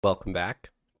Welcome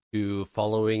back to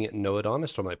Following Noah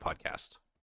Donistor, my podcast.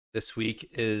 This week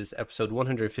is episode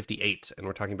 158, and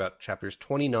we're talking about chapters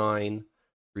 29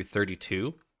 through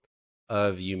 32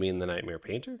 of Yumi and the Nightmare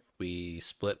Painter. We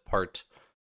split part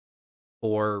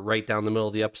 4 right down the middle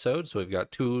of the episode, so we've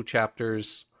got 2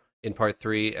 chapters in part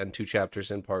 3 and 2 chapters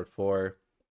in part 4.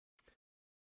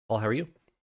 Paul, how are you?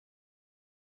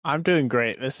 I'm doing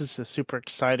great. This is a super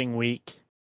exciting week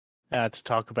to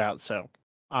talk about, so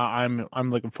I'm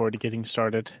looking forward to getting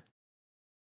started.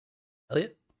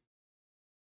 Elliot?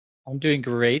 I'm doing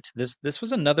great. This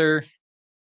was another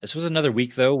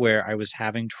week though where I was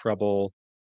having trouble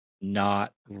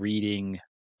not reading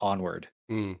onward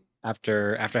Mm,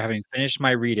 after having finished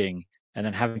my reading and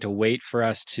then having to wait for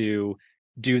us to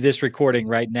do this recording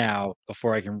right now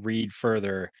before I can read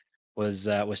further was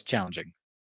challenging.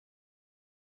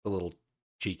 a little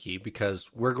cheeky because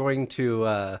we're going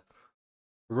to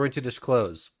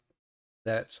disclose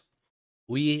that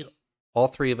we all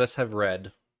three of us have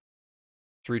read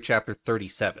through chapter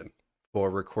 37 for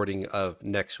recording of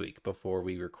next week before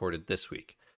we recorded this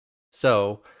week.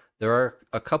 So there are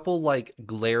a couple like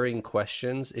glaring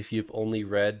questions if you've only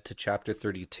read to chapter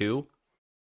 32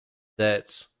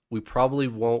 that we probably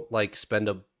won't like spend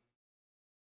a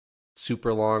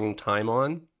super long time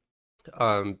on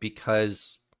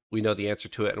because we know the answer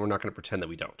to it and we're not going to pretend that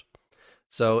we don't.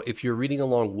 So if you're reading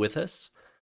along with us,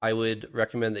 I would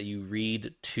recommend that you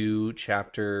read to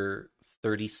chapter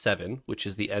 37, which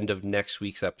is the end of next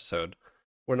week's episode.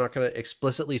 We're not going to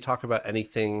explicitly talk about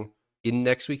anything in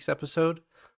next week's episode,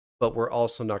 but we're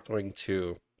also not going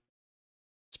to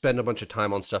spend a bunch of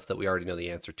time on stuff that we already know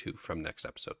the answer to from next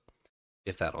episode,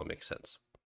 if that all makes sense.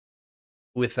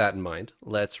 With that in mind,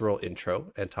 let's roll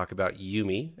intro and talk about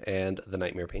Yumi and the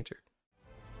Nightmare Painter.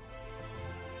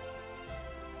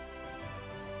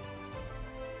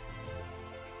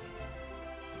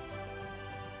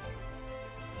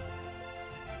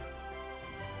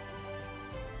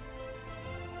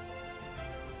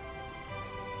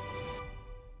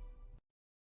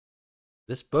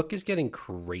 This book is getting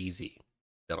crazy,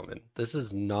 gentlemen. This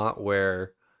is not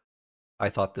where I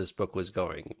thought this book was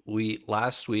going.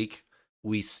 Last week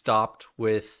we stopped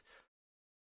with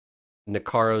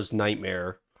Nakaro's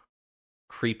nightmare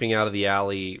creeping out of the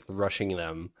alley, rushing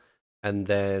them, and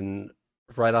then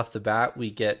right off the bat we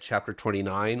get chapter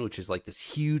 29, which is like this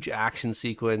huge action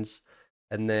sequence,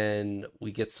 and then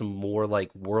we get some more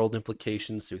like world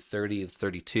implications through 30 and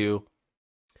 32.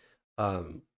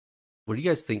 What do you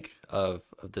guys think of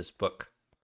this book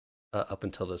up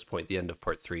until this point, the end of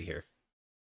part 3 here?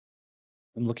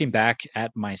 I'm looking back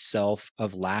at myself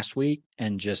of last week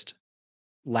and just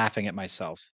laughing at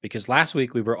myself because last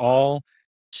week we were all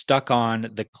stuck on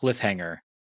the cliffhanger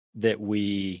that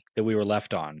we were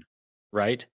left on,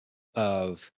 right?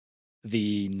 Of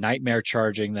the nightmare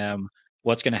charging them,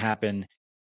 what's going to happen.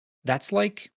 That's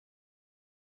like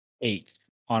 8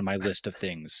 on my list of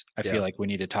things I Yeah. feel like we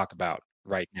need to talk about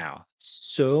right now.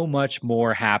 So much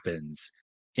more happens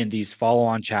in these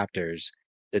follow-on chapters.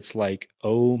 It's like,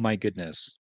 oh my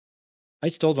goodness. I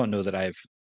still don't know that I've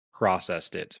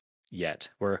processed it yet.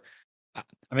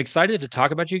 I'm excited to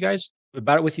talk about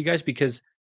it with you guys because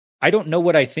I don't know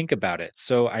what I think about it.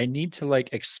 So I need to like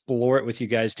explore it with you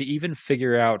guys to even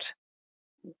figure out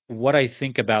what I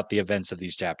think about the events of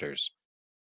these chapters.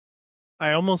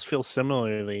 I almost feel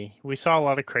similarly. We saw a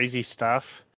lot of crazy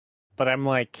stuff, but I'm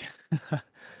like,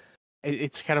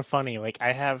 it's kind of funny. Like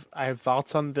I have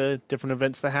thoughts on the different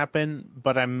events that happen,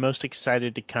 but I'm most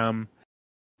excited to come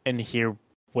and hear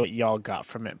what y'all got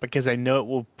from it because I know it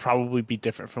will probably be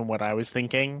different from what I was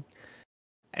thinking,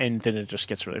 and then it just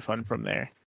gets really fun from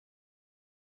there.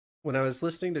 When I was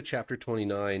listening to chapter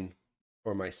 29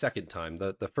 for my second time,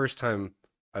 the first time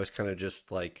I was kind of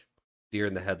just like deer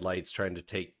in the headlights trying to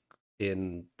take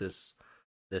in this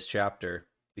chapter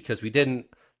because we didn't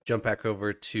jump back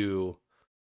over to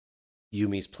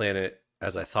Yumi's planet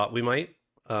as I thought we might.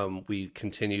 We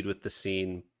continued with the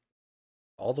scene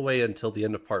all the way until the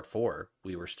end of part 4.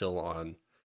 We were still on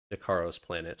Nakaro's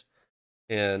planet.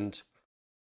 And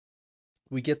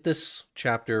we get this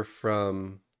chapter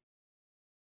from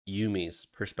Yumi's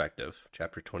perspective,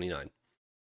 chapter 29.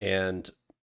 And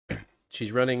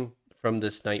she's running from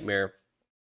this nightmare.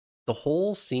 The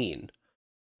whole scene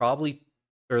probably,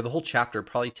 or the whole chapter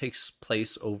probably takes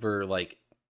place over like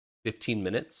 15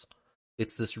 minutes.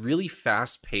 It's this really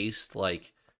fast paced,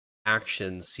 like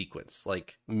action sequence,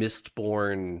 like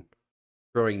Mistborn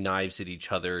throwing knives at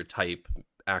each other type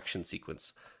action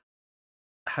sequence.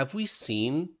 Have we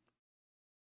seen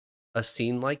a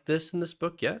scene like this in this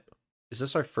book yet? Is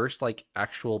this our first like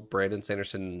actual Brandon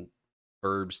Sanderson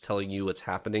verbs telling you what's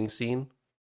happening scene?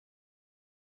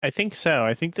 I think so.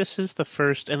 I think this is the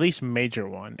first, at least major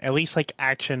one, at least like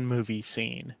action movie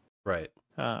scene. Right.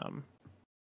 Um,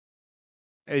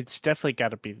 it's definitely got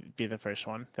to be the first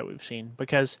one that we've seen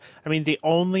because I mean the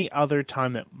only other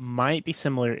time that might be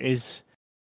similar is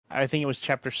I think it was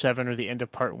chapter 7 or the end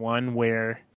of part 1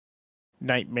 where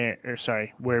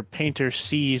where Painter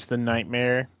sees the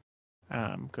nightmare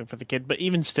going for the kid, but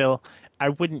even still, I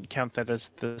wouldn't count that as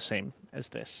the same as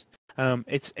this.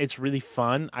 It's really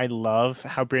fun. I love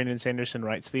how Brandon Sanderson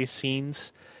writes these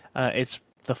scenes. It's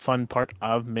the fun part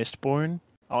of Mistborn.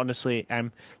 Honestly,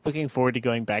 I'm looking forward to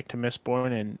going back to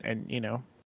Mistborn and you know,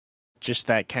 just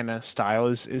that kind of style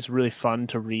is really fun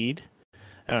to read,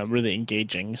 really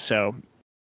engaging. So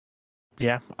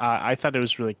yeah, I thought it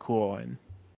was really cool, and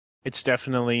it's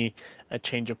definitely a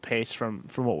change of pace from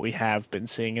what we have been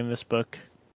seeing in this book.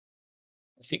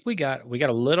 I think we got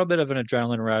a little bit of an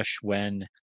adrenaline rush when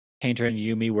Painter and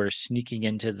Yumi were sneaking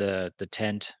into the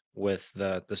tent with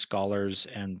the scholars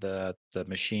and the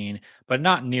machine, but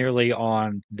not nearly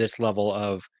on this level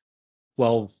of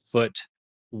 12-foot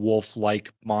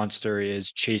wolf-like monster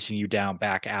is chasing you down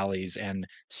back alleys and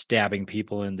stabbing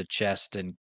people in the chest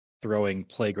and throwing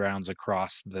playgrounds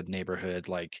across the neighborhood.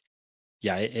 Like,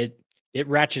 yeah, it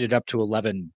ratcheted up to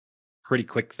 11 pretty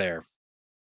quick there.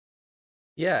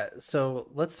 Yeah, so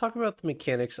let's talk about the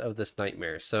mechanics of this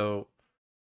nightmare. So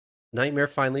Nightmare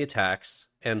finally attacks,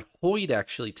 and Hoyd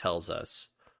actually tells us.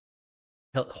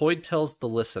 Hoyd tells the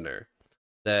listener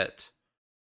that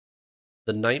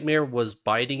the nightmare was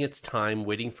biding its time,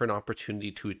 waiting for an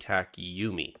opportunity to attack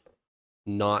Yumi,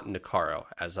 not Nikaro,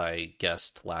 as I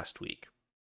guessed last week.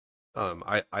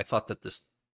 I thought that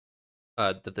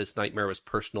this nightmare was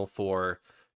personal for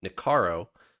Nikaro.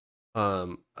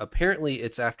 Apparently,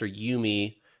 it's after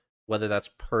Yumi. Whether that's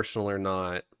personal or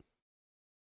not,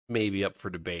 maybe up for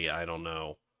debate. I don't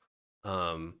know.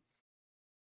 Um,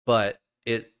 but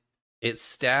it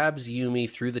stabs Yumi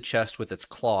through the chest with its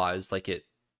claws, like it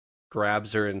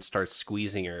grabs her and starts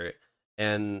squeezing her,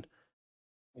 and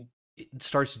it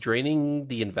starts draining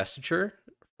the investiture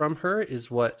from her, is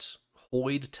what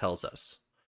Hoyd tells us.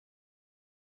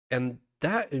 And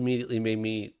that immediately made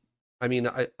me. I mean,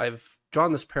 I've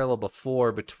drawn this parallel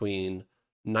before between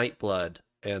Nightblood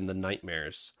and the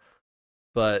Nightmares,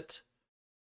 but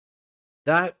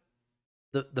that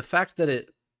the fact that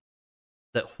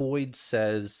Hoyd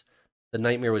says the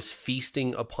nightmare was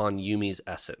feasting upon Yumi's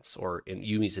essence or in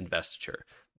Yumi's investiture,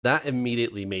 that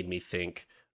immediately made me think,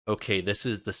 okay, this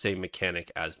is the same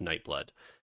mechanic as Nightblood.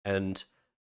 And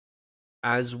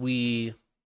as we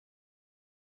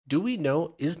do we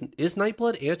know, is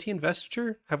Nightblood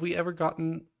anti-investiture? Have we ever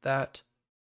gotten that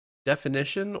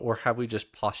definition, or have we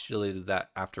just postulated that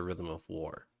after Rhythm of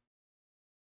War?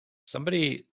 Some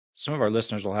of our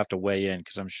listeners will have to weigh in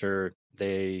because I'm sure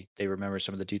they remember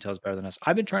some of the details better than us.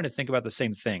 I've been trying to think about the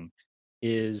same thing.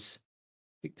 Is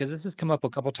because this has come up a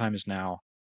couple times now.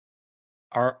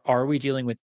 Are we dealing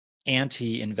with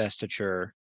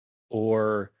anti-investiture,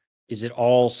 or is it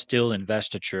all still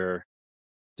investiture?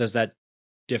 Does that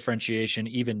differentiation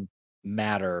even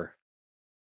matter?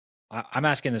 I'm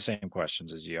asking the same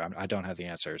questions as you. I don't have the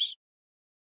answers.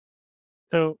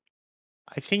 So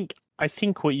I think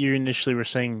what you initially were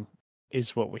saying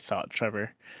is what we thought,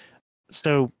 Trevor.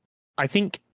 So I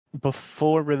think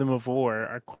before Rhythm of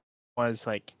War, was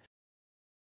like,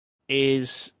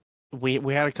 is we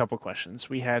had a couple questions.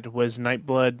 We had, was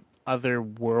Nightblood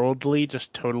otherworldly,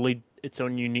 just totally its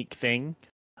own unique thing,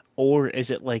 or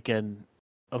is it like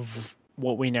of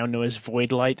what we now know as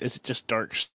Void Light? Is it just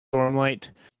Dark Stormlight,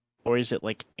 or is it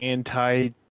like anti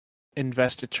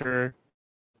investiture?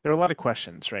 There are a lot of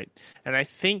questions, right? And I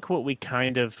think what we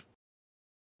kind of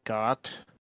got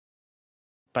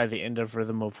by the end of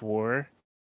Rhythm of War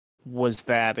was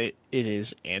that it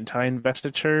is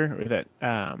anti-investiture, or that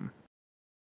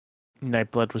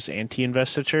Nightblood was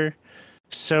anti-investiture.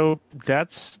 So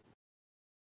that's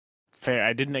fair.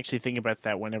 I didn't actually think about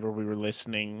that whenever we were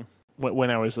listening. When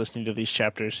I was listening to these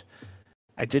chapters,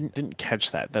 I didn't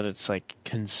catch that it's like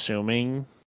consuming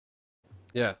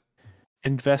Yeah.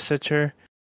 investiture.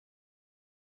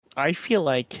 I feel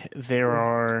like there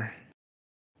are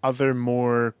other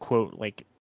more quote like,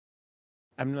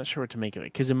 I'm not sure what to make of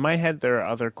it, because in my head there are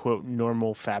other quote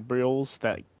normal fabrials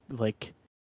that like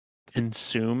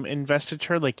consume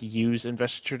investiture, like use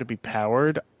investiture to be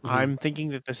powered. Mm-hmm. I'm thinking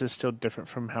that this is still different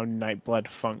from how Nightblood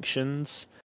functions,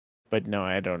 but no,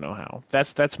 I don't know how.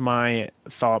 That's my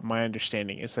thought. My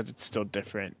understanding is that it's still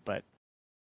different, but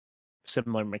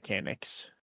similar mechanics.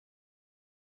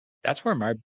 That's where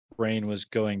my brain was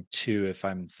going to, if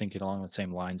I'm thinking along the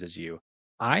same lines as you.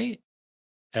 I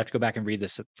have to go back and read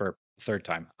this for a third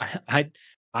time. I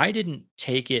I didn't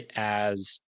take it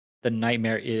as the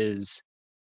nightmare is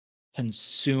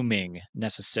consuming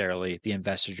necessarily the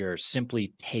investiture,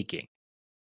 simply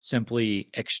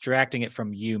extracting it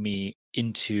from Yumi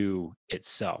into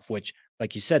itself, which,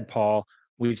 like you said, Paul,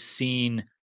 we've seen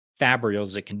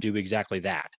fabrials that can do exactly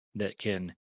that, that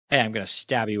can, hey, I'm going to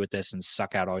stab you with this and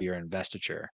suck out all your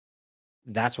investiture.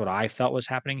 That's what I felt was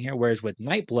happening here. Whereas with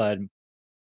Nightblood,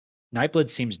 Nightblood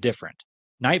seems different.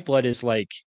 Nightblood is like,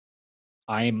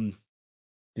 I'm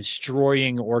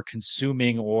destroying or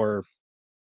consuming or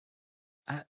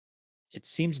uh, it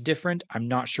seems different. I'm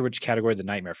not sure which category the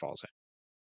nightmare falls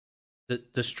in.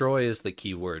 Destroy is the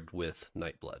key word with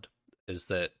Nightblood. Is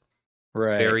that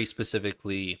Right. very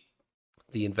specifically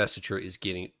the investiture is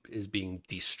being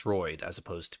destroyed as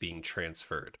opposed to being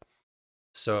transferred.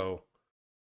 So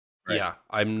Right. yeah,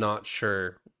 I'm not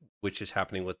sure which is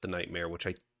happening with the nightmare, which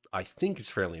I think is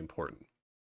fairly important.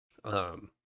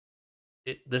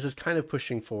 This is kind of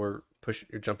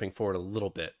jumping forward a little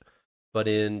bit, but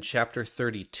in chapter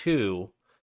 32,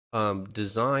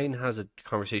 Design has a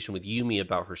conversation with Yumi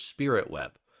about her spirit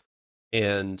web,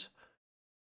 and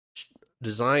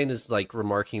Design is like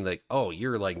remarking like, "Oh,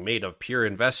 you're like made of pure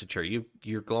investiture.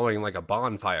 You're glowing like a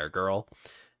bonfire, girl,"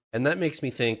 and that makes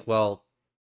me think, well,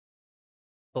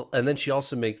 and then she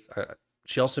also makes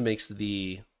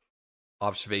the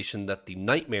observation that the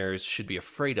nightmares should be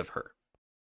afraid of her,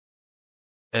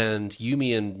 and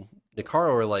Yumi and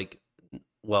Nikaro are like,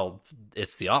 well,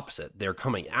 it's the opposite. They're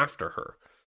coming after her.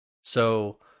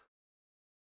 So,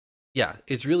 yeah,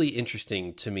 it's really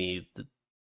interesting to me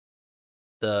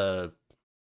the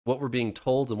what we're being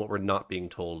told and what we're not being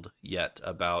told yet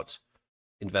about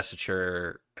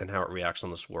investiture and how it reacts on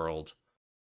this world.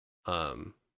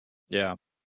 Yeah.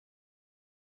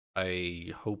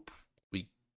 I hope we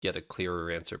get a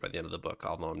clearer answer by the end of the book,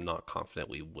 although I'm not confident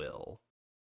we will.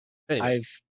 Anyway,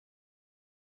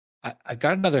 I've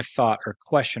got another thought or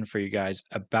question for you guys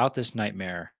about this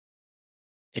nightmare.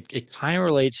 It kind of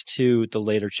relates to the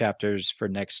later chapters for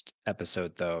next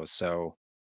episode, though. So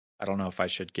I don't know if I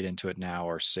should get into it now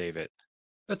or save it.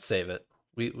 let's save it.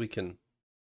 We can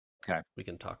Okay. we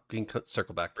can talk. We can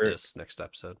circle back to Re- this next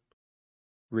episode.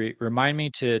 remind me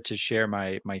to share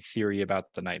my theory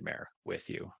about the nightmare with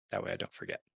you. That way I don't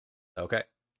forget. Okay.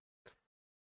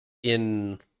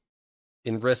 In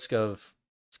risk of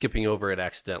skipping over it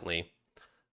accidentally,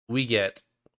 we get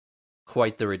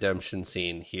quite the redemption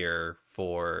scene here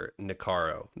for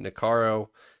Nikaro. Nikaro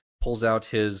pulls out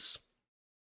his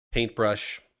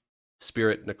paintbrush,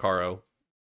 Spirit Nikaro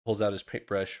pulls out his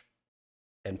paintbrush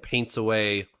and paints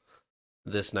away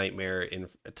this nightmare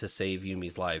to save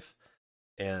Yumi's life.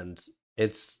 And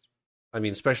it's, I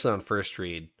mean, especially on first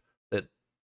read, that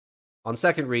on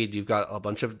second read you've got a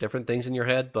bunch of different things in your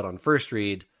head, but on first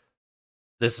read,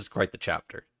 this is quite the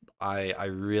chapter. I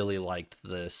really liked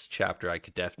this chapter. I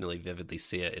could definitely vividly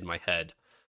see it in my head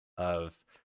of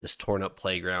this torn up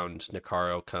playground.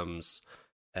 Nikaro comes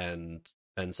and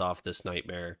fends off this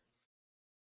nightmare,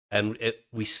 and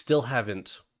we still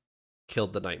haven't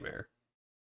killed the nightmare.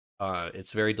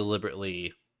 It's very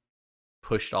deliberately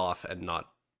pushed off and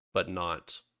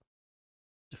not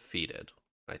defeated,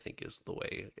 I think is the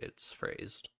way it's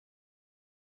phrased.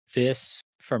 This,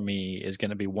 for me, is going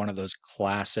to be one of those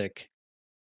classic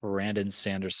Brandon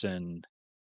Sanderson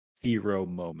hero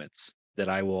moments that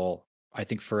I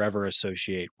think, forever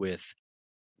associate with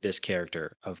this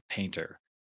character of Painter,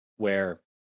 where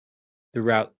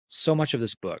throughout so much of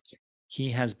this book, he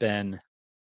has been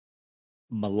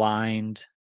maligned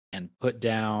and put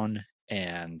down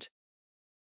and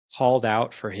called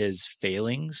out for his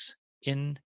failings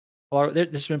in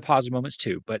there's been positive moments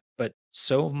too, but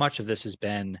so much of this has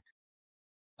been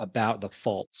about the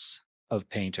faults of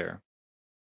Painter.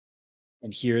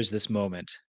 And here's this moment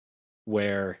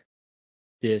where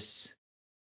this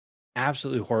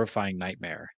absolutely horrifying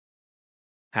nightmare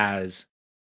has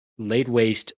laid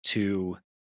waste to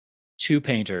two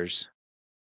painters,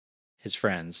 his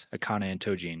friends, Akane and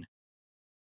Tojin,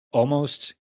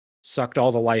 almost sucked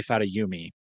all the life out of Yumi.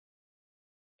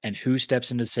 And who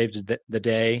steps in to save the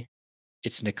day?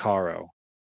 It's Nikaro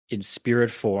in spirit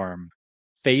form,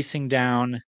 facing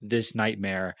down this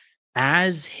nightmare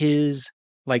as his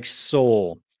like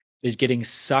soul is getting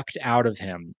sucked out of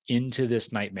him into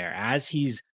this nightmare, as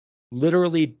he's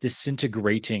literally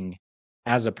disintegrating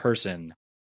as a person.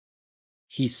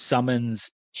 He summons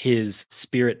his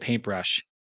spirit paintbrush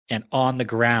and on the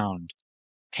ground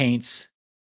paints.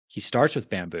 He starts with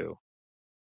bamboo,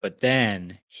 but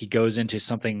then he goes into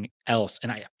something else.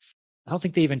 And I don't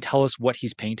think they even tell us what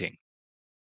he's painting,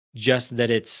 just that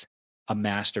it's a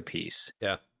masterpiece.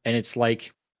 Yeah. And it's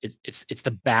like it's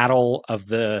the battle of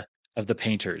the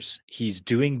painters. He's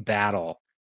doing battle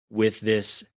with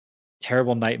this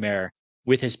terrible nightmare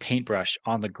with his paintbrush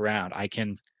on the ground.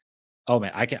 Oh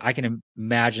man, I can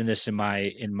imagine this in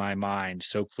my mind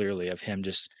so clearly of him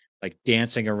just like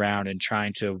dancing around and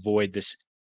trying to avoid this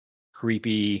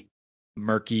creepy,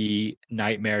 murky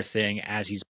nightmare thing as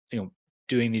he's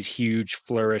doing these huge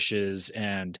flourishes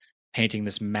and painting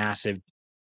this massive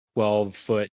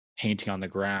 12-foot painting on the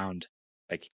ground.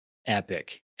 Like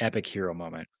epic hero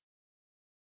moment.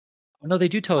 Oh, no, they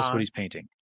do tell us what Uh, he's painting.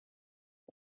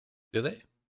 Do they?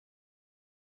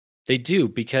 They do,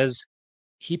 because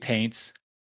he paints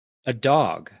a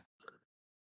dog.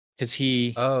 Because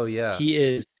Oh yeah. he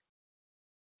is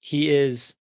he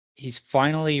is he's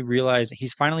finally realized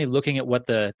he's finally looking at what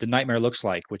the nightmare looks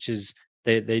like, which is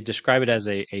they describe it as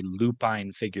a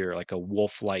lupine figure, like a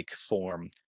wolf-like form.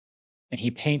 And he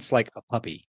paints like a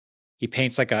puppy. He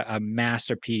paints like a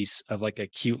masterpiece of like a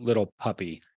cute little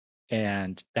puppy.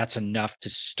 And that's enough to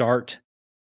start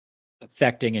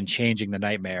affecting and changing the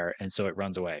nightmare, and so it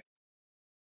runs away.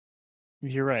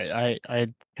 you're right. I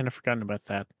had kind of forgotten about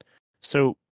that.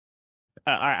 So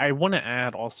I want to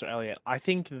add also, Elliot. I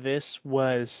think this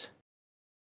was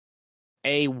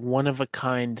a one of a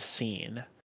kind scene.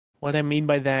 What I mean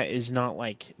by that is not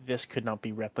like this could not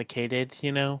be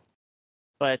replicated,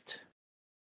 but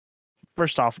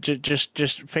first off,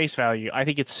 just face value. I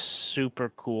think it's super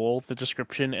cool, the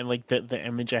description and like the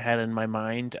image I had in my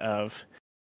mind of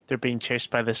they're being chased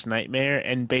by this nightmare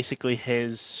and basically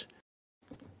his,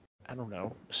 I don't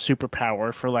know,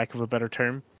 superpower for lack of a better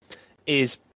term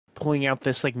is pulling out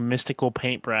this like mystical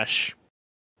paintbrush,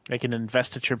 like an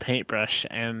investiture paintbrush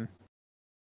and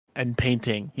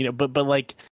painting, but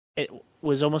like it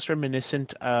was almost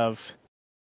reminiscent of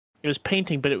it was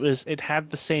painting, but it had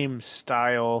the same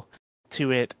style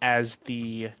to it as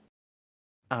the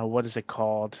what is it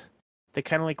called? The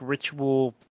kind of like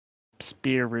ritual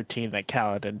spear routine that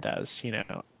Kaladin does,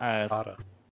 Kata.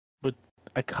 with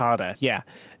a kata. Yeah,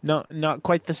 not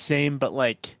quite the same, but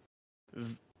like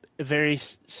very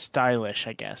stylish,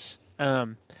 I guess.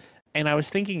 And I was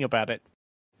thinking about it.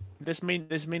 This may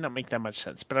not make that much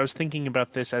sense, but I was thinking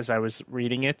about this as I was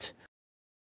reading it.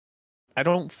 I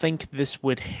don't think this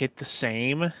would hit the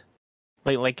same.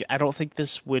 Like I don't think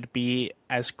this would be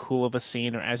as cool of a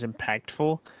scene or as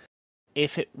impactful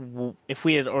if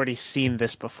we had already seen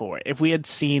this before. If we had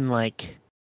seen like,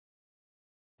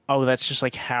 oh, that's just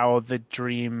like how the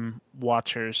Dream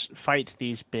Watchers fight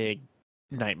these big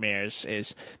nightmares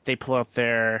is they pull out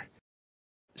their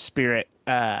spirit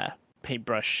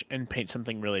paintbrush and paint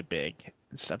something really big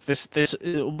and stuff. This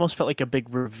it almost felt like a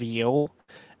big reveal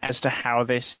as to how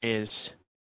this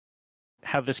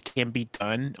can be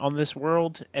done on this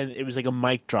world, and it was like a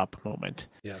mic drop moment.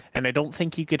 Yeah. And I don't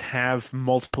think you could have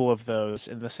multiple of those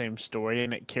in the same story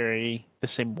and it carry the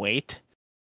same weight.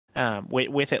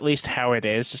 With at least how it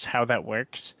is, just how that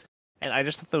works. And I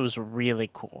just thought that was really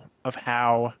cool of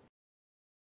how,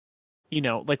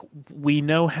 like we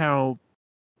know how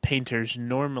painters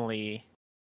normally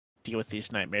deal with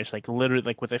these nightmares, like literally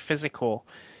like with a physical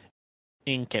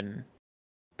ink and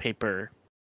paper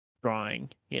drawing,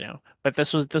 But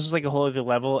this was like a whole other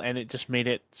level, and it just made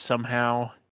it somehow.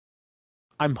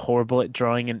 I'm horrible at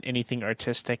drawing in anything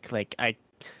artistic. Like I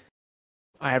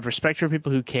have respect for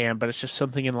people who can, but it's just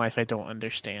something in life I don't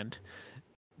understand.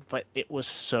 But it was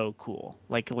so cool.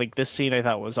 Like this scene I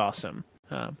thought was awesome,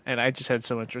 and I just had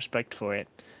so much respect for it.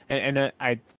 And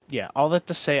yeah, all that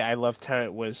to say, I loved how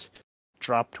it was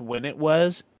dropped when it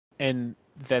was, and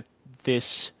that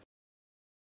this,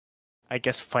 I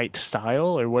guess, fight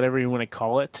style or whatever you want to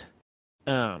call it,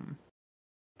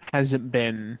 hasn't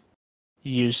been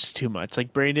used too much.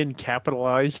 Like Brandon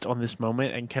capitalized on this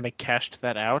moment and kind of cashed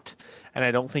that out, and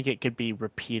I don't think it could be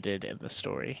repeated in the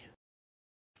story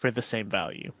for the same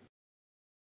value.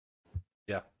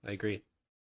 Yeah, I agree.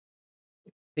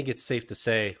 I think it's safe to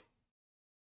say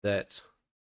that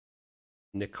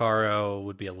Nicaro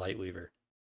would be a Lightweaver.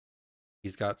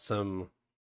 He's got some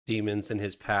demons in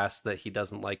his past that he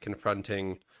doesn't like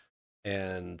confronting,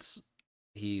 and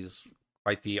he's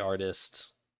quite the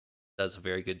artist. Does a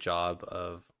very good job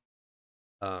of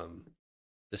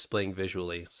displaying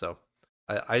visually. So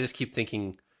I just keep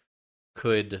thinking,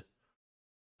 could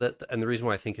that? And the reason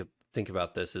why I think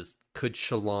about this is, could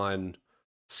Shallan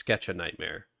sketch a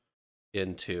nightmare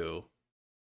into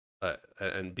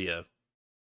and be a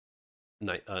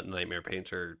nightmare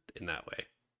painter in that way?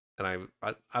 And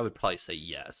I would probably say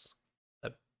yes.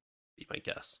 That'd be my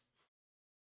guess.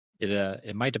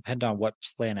 It might depend on what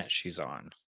planet she's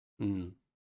on. Hmm.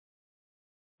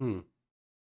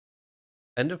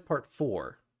 End of part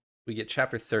 4. we get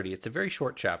chapter 30. It's a very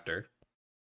short chapter.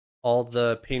 All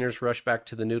the painters rush back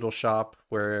to the noodle shop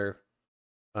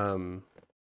um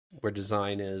where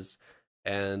design is,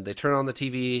 and they turn on the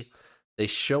TV. They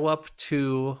show up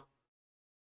to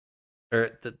or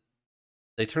the,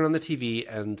 they turn on the TV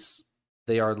and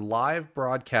they are live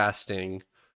broadcasting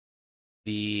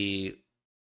the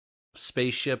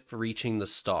spaceship reaching the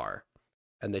star.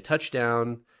 And they touch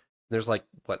down. There's like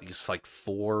these like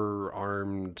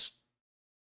 4-armed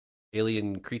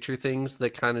alien creature things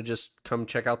that kind of just come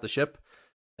check out the ship,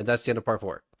 and that's the end of part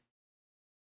 4.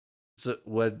 So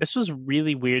what? This was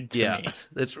really weird to me.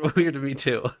 It's weird to me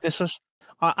too. This was.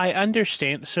 I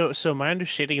understand. So my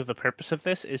understanding of the purpose of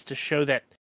this is to show that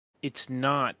it's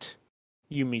not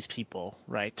Yumi's people,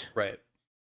 right? Right.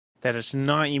 That it's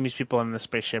not Yumi's people on the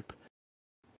spaceship.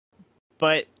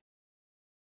 But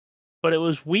it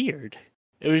was weird.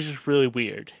 It was just really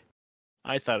weird.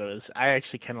 I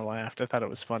actually kind of laughed. I thought it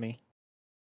was funny.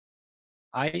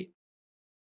 I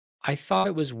thought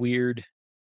it was weird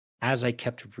as I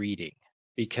kept reading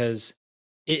because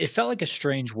it felt like a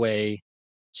strange way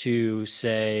to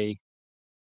say,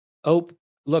 oh,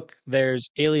 look, there's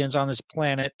aliens on this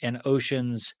planet and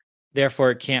oceans,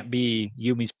 therefore it can't be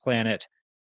Yumi's planet.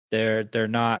 They're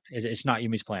not. It's not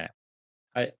Yumi's planet.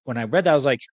 When I read that, I was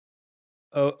like,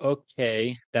 oh,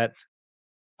 okay, that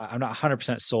I'm not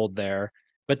 100% sold there.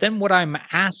 But then what I'm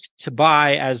asked to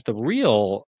buy as the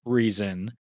real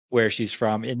reason where she's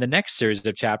from in the next series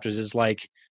of chapters is like,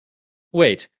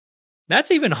 wait,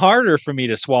 that's even harder for me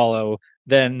to swallow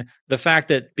than the fact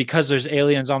that because there's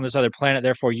aliens on this other planet,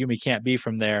 therefore Yumi can't be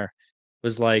from there.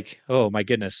 Was like, oh my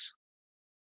goodness.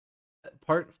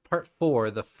 Part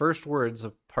 4, the first words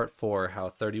of part 4, how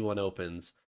 31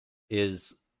 opens,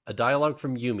 is a dialogue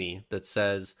from Yumi that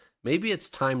says, maybe it's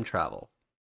time travel.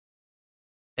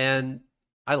 And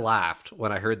I laughed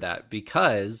when I heard that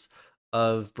because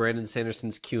of Brandon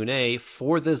Sanderson's Q&A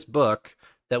for this book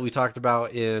that we talked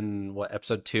about in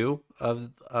episode 2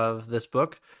 of this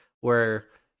book, where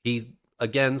he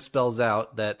again spells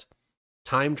out that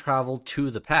time travel to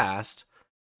the past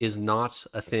is not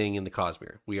a thing in the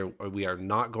Cosmere. We are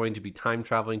not going to be time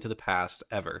traveling to the past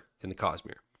ever in the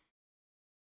Cosmere.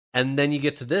 And then you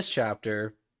get to this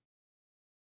chapter,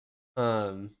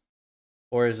 or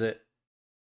is it?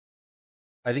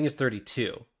 I think it's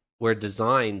 32, where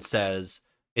design says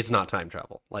it's not time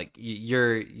travel. Like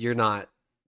you're not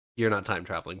time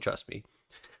traveling. Trust me.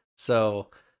 So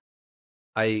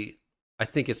I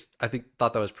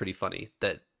thought that was pretty funny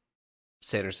that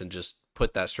Sanderson just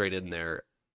put that straight in there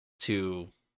to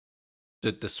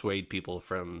dissuade people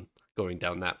from going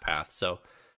down that path. So,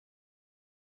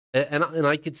 and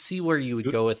I could see where you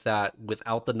would go with that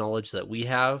without the knowledge that we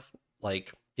have.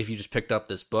 Like, if you just picked up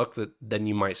this book, then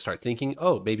you might start thinking,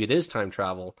 oh, maybe it is time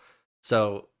travel.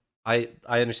 So I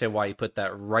understand why you put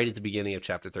that right at the beginning of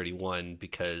chapter 31,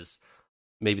 because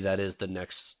maybe that is the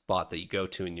next spot that you go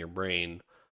to in your brain,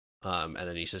 and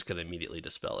then he's just going to immediately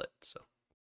dispel it. So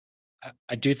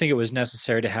I do think it was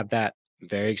necessary to have that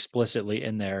very explicitly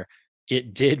in there.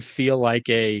 It did feel like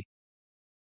a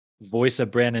voice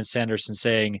of Brandon Sanderson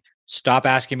saying, stop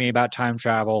asking me about time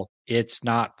travel. It's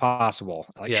not possible.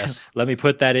 Like, yes. Let me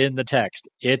put that in the text.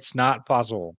 It's not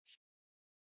possible.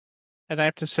 And I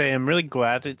have to say, I'm really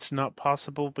glad it's not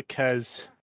possible, because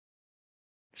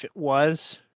if it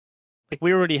was, like,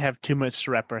 we already have too much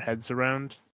to wrap our heads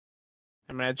around.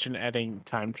 Imagine adding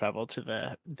time travel to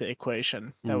the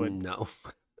equation. That would no.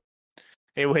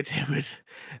 It would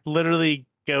literally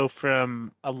go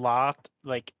from a lot,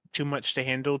 like too much to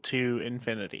handle, to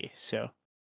infinity. So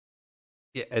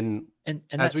yeah, and as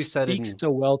as we said, speaks so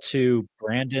well to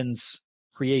Brandon's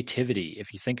creativity,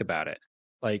 if you think about it.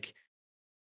 Like,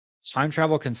 time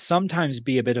travel can sometimes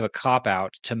be a bit of a cop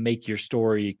out to make your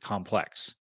story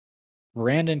complex.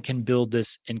 Brandon can build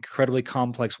this incredibly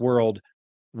complex world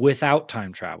without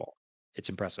time travel. It's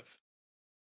impressive.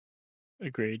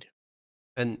 agreed.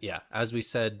 And yeah, as we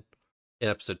said in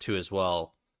episode 2 as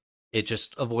well, it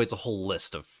just avoids a whole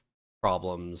list of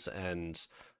problems and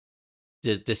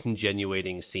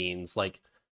disingenuating scenes. Like,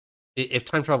 if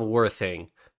time travel were a thing,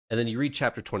 and then you read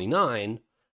chapter 29,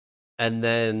 and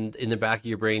then in the back of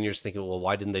your brain you're just thinking, well,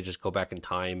 why didn't they just go back in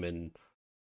time and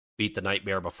beat the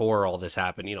nightmare before all this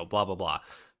happened, blah blah blah.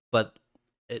 But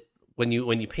when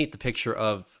you paint the picture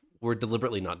of, we're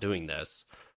deliberately not doing this,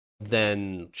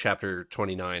 then chapter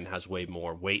 29 has way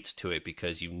more weight to it,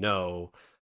 because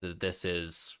that this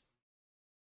is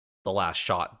the last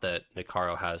shot that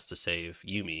Nikaro has to save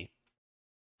Yumi,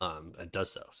 and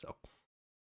does so. So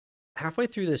halfway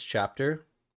through this chapter,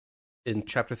 in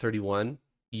chapter 31,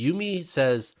 Yumi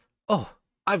says, oh,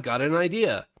 I've got an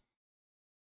idea.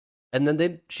 and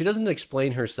then she doesn't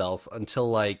explain herself until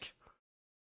like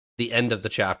the end of the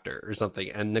chapter or something,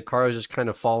 and Nakaro's just kind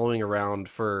of following around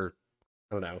for,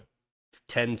 I don't know,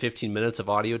 10, 15 minutes of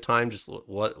audio time. Just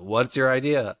what's your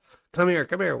idea? Come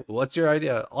here. What's your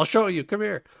idea? I'll show you. Come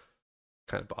here.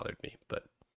 Kind of bothered me. But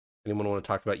anyone want to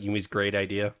talk about Yumi's great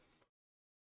idea?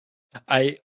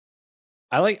 I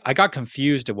I got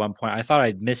confused at one point. I thought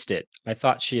I'd missed it. I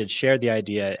thought she had shared the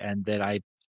idea and that I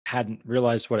hadn't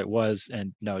realized what it was.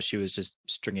 And no, she was just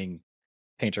stringing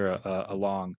Painter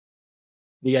along.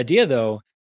 The idea, though,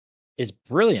 is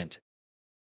brilliant.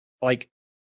 Like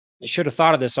I should have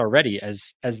thought of this already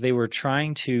as they were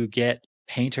trying to get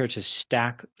Painter to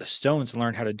stack the stones and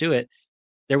learn how to do it.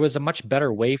 There was a much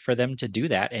better way for them to do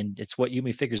that, and it's what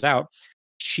Yumi figures out.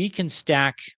 She can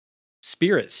stack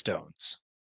spirit stones.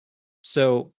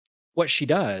 So what she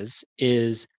does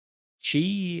is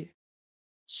she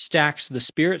stacks the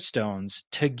spirit stones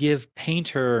to give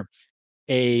Painter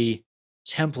a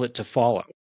template to follow.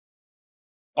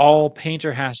 All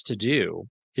Painter has to do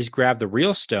is grab the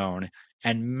real stone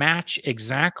and match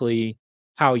exactly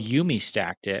how Yumi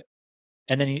stacked it,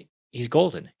 and then he's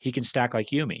golden. He can stack like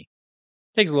Yumi.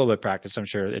 Takes a little bit of practice, I'm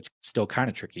sure. It's still kind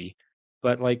of tricky,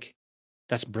 but like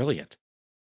that's brilliant.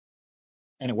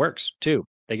 And it works too.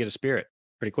 They get a spirit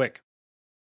pretty quick.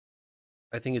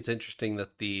 I think it's interesting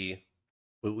that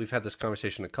we've had this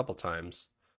conversation a couple times,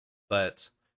 but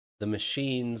the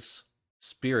machine's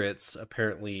spirits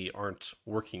apparently aren't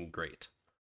working great.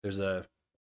 There's a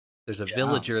Yeah.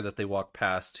 villager that they walk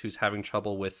past who's having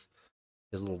trouble with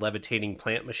his little levitating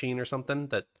plant machine or something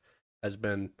that has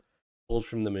been pulled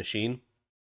from the machine,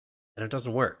 and it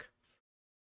doesn't work,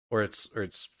 or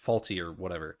it's faulty or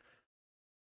whatever.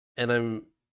 And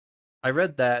I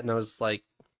read that and I was like,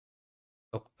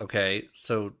 okay,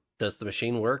 so does the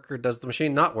machine work or does the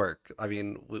machine not work? I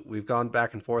mean, we've gone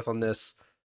back and forth on this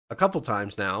a couple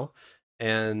times now,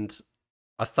 and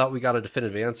I thought we got a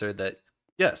definitive answer that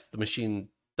yes, the machine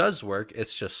does work.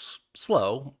 It's just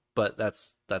slow, but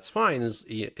that's fine as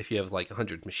if you have like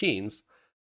 100 machines.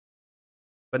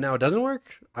 But now it doesn't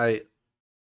work. I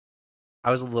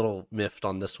was a little miffed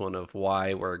on this one of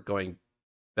why we're going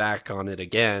back on it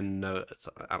again.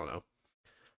 I don't know.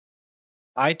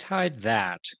 I tied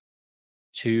that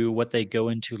to what they go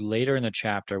into later in the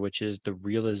chapter, which is the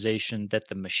realization that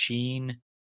the machine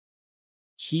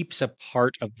keeps a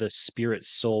part of the spirit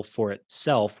soul for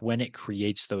itself when it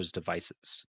creates those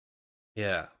devices.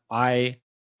 Yeah. I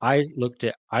I looked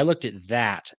at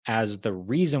that as the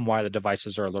reason why the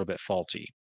devices are a little bit faulty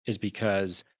is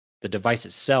because the device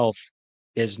itself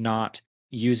is not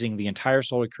using the entire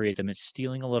soul to create them. It's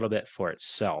stealing a little bit for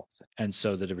itself. And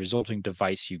so the resulting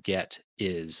device you get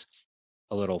is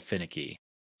a little finicky.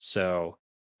 So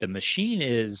the machine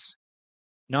is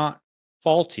not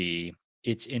faulty,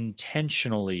 it's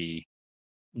intentionally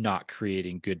not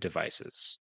creating good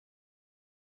devices.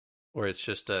 Or it's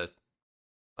just a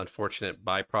unfortunate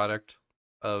byproduct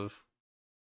of.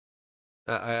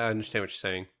 I understand what you're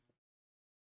saying.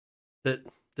 That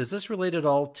does this relate at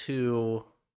all to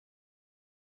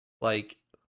like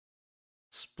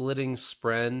splitting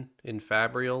spren in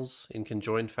fabrials, in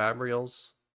conjoined fabrials?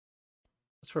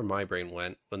 That's where my brain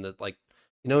went when the like,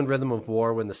 in Rhythm of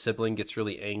War when the sibling gets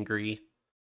really angry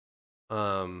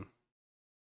um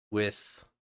with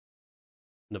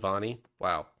Navani.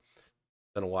 Wow.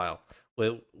 Been a while.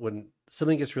 When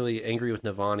somebody gets really angry with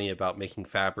Navani about making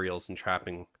fabrials and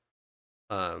trapping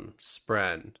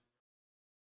Spren,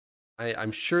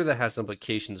 I'm sure that has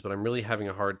implications, but I'm really having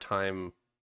a hard time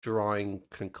drawing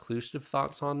conclusive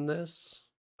thoughts on this.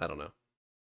 I don't know.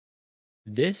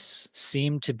 This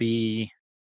seemed to be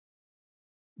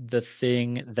the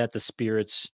thing that the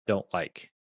spirits don't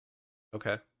like.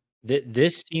 Okay.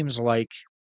 This seems like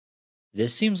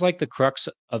the crux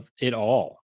of it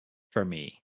all for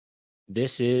me.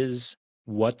 This is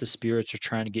what the spirits are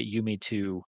trying to get Yumi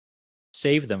to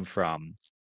save them from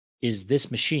is this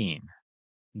machine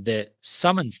that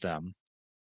summons them,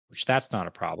 which that's not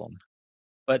a problem,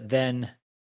 but then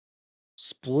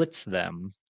splits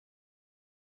them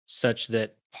such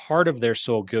that part of their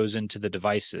soul goes into the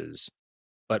devices,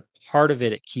 but part of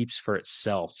it keeps for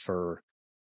itself for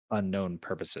unknown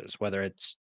purposes, whether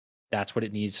that's what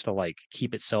it needs to like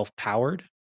keep itself powered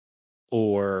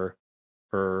or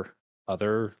for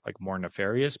other like more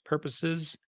nefarious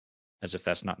purposes, as if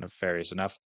that's not nefarious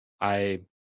enough. I'm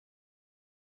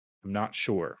not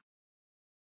sure.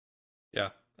 Yeah.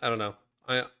 I don't know.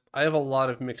 I have a lot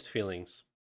of mixed feelings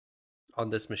on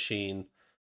this machine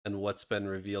and what's been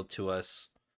revealed to us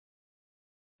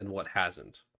and what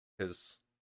hasn't. Because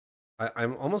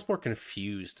I'm almost more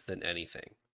confused than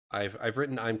anything. I've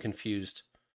written I'm confused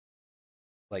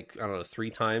like, I don't know,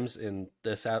 3 times in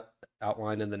this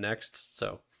outline and the next.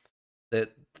 So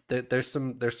that there's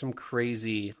some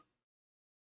crazy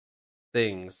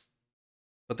things,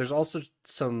 but there's also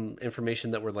some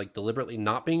information that we're like deliberately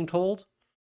not being told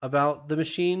about the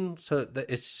machine. So that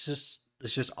it's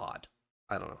just odd.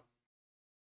 I don't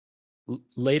know.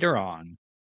 Later on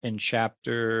in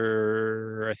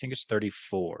chapter, I think it's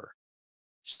 34.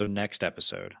 So next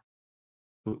episode,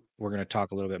 we're going to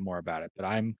talk a little bit more about it. But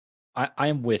I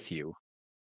am with you.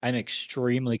 I'm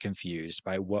extremely confused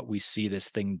by what we see this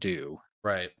thing do,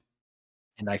 Right.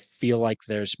 and I feel like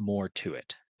there's more to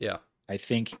it. Yeah. I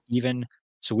think even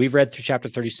so, we've read through chapter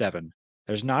 37.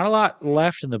 There's not a lot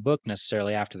left in the book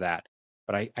necessarily after that,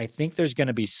 but I think there's going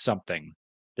to be something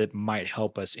that might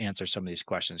help us answer some of these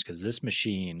questions because this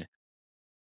machine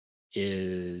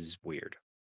is weird.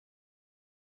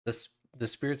 The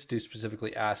spirits do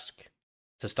specifically ask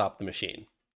to stop the machine.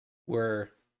 We're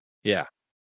Yeah.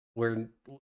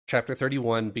 chapter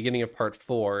 31, beginning of part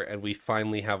 4, and we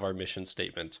finally have our mission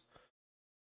statement.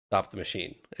 Stop the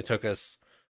machine. It took us,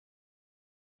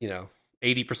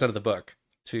 80% of the book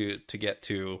to get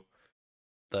to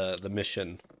the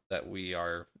mission that we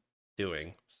are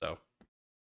doing. So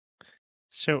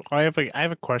I have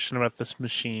a question about this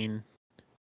machine.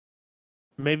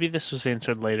 Maybe this was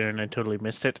answered later and I totally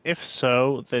missed it. If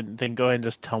so, then go ahead and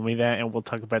just tell me that and we'll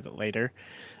talk about it later.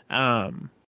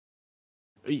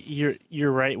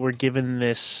 You're right. We're given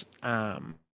this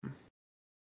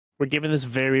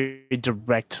very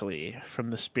directly from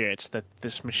the spirits that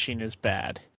this machine is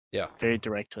bad. Yeah. Very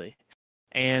directly.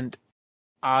 And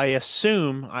I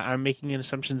assume, I'm making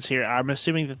assumptions here, I'm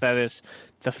assuming that is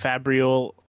the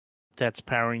Fabrial that's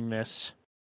powering this,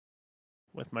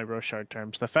 with my Roshar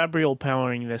terms. The Fabrial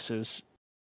powering this is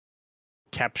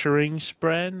capturing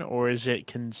Spren, or is it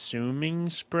consuming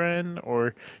Spren?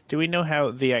 Or do we know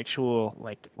how the actual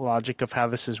logic of how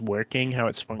this is working, how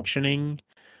it's functioning?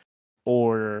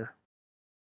 Or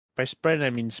by Spren I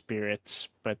mean spirits,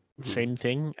 but same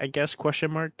thing, I guess,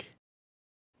 question mark?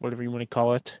 Whatever you want to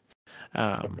call it.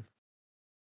 Because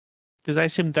I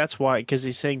assume that's why, because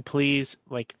he's saying, please,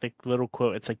 like the little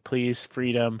quote, it's like, please,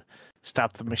 freedom,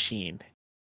 stop the machine.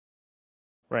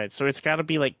 Right, so it's got to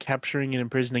be like capturing and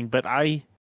imprisoning, but I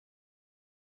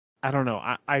don't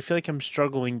know. I feel like I'm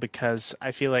struggling because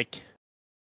I feel like,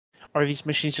 are these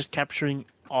machines just capturing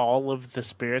all of the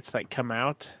spirits that come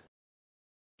out?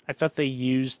 I thought they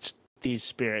used these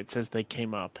spirits as they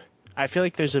came up. I feel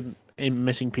like there's a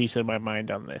missing piece in my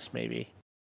mind on this, maybe.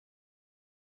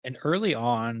 And early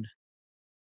on,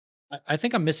 I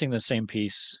think I'm missing the same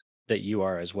piece that you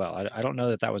are as well. I don't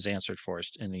know that was answered for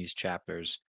us in these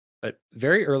chapters, but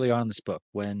very early on in this book,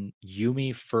 when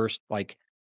Yumi first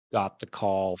got the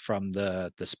call from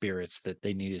the spirits that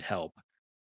they needed help,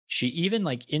 she even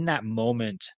in that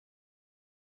moment,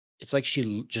 it's like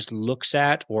she just looks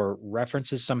at or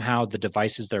references somehow the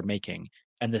devices they're making,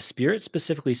 and the spirit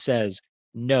specifically says,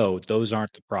 "No, those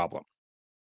aren't the problem."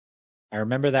 I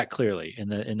remember that clearly in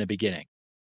the beginning.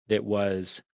 It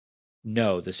was,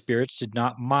 no, the spirits did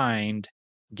not mind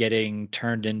getting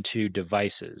turned into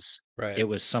devices. Right. It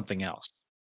was something else.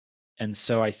 And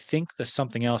so I think the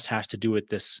something else has to do with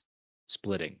this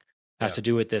splitting, has to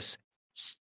do with this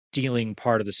stealing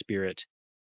part of the spirit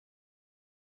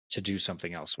to do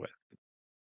something else with.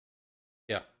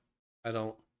 Yeah.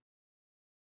 I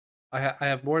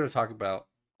have more to talk about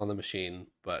on the machine,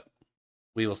 but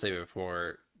we will save it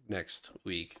for next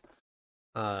week.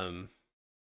 Chapter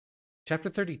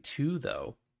 32,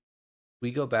 though,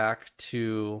 we go back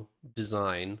to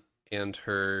design and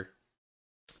her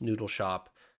noodle shop,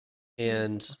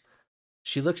 and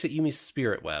she looks at Yumi's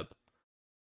spirit web.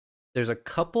 There's a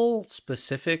couple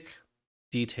specific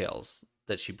details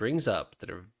that she brings up that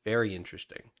are very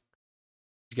interesting.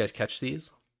 Did you guys catch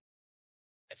these?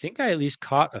 I think I at least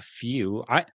caught a few.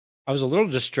 I was a little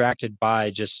distracted by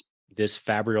just this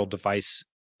Fabrial device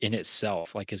in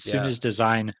itself. Like as soon as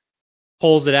design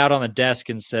pulls it out on the desk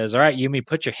and says, "All right, Yumi,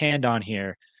 put your hand on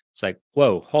here." It's like,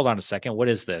 whoa, hold on a second. What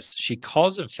is this? She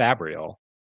calls it Fabrial.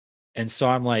 And so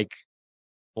I'm like,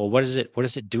 well, what is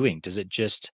it doing? Is it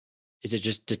just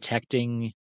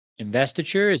detecting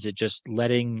investiture? Is it just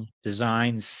letting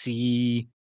design see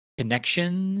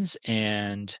connections?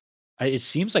 And it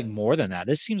seems like more than that.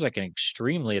 This seems like an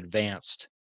extremely advanced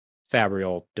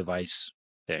Fabrial device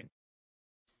thing.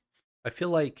 I feel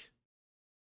like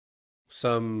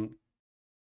some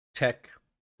tech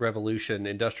revolution,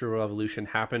 industrial revolution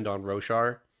happened on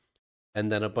Roshar, and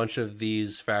then a bunch of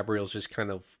these Fabrials just kind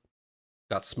of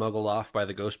got smuggled off by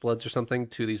the Ghostbloods or something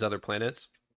to these other planets.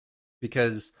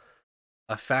 Because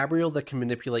a Fabrial that can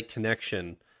manipulate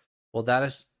connection, well,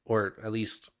 or at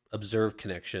least observe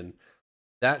connection,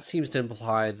 that seems to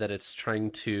imply that it's trying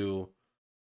to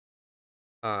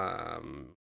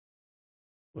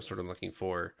what's sort of looking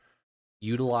for,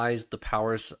 utilize the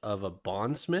powers of a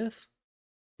bondsmith,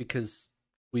 because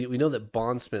we know that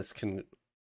bondsmiths can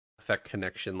affect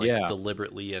connection like Yeah.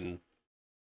 deliberately, and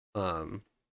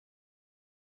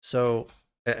so,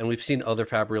 and we've seen other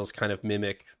fabrials kind of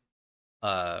mimic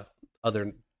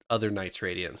other Knights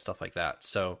Radiant and stuff like that.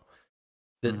 So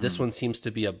this one seems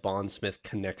to be a bondsmith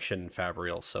connection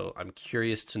fabrial. So I'm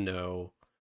curious to know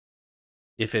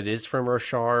if it is from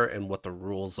Roshar and what the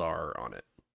rules are on it.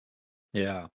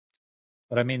 Yeah.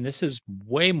 But I mean, this is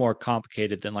way more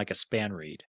complicated than like a span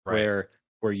read, Right.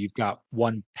 where you've got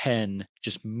one pen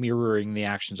just mirroring the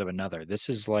actions of another. This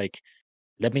is like,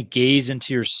 let me gaze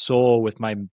into your soul with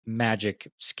my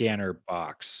magic scanner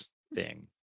box thing.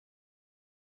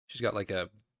 She's got like a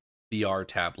VR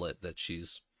tablet that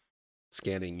she's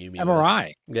scanning Yumi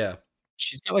MRI. with. Yeah.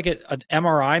 She's got like an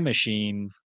MRI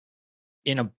machine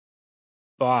in a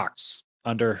box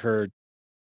under her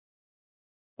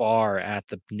bar at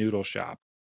the noodle shop.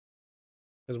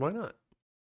 Because why not?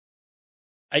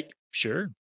 Sure.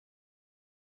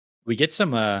 We get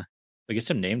some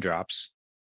name drops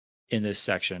in this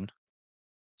section.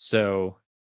 So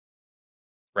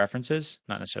references,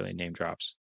 not necessarily name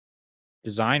drops.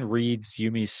 Design reads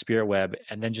Yumi's spirit web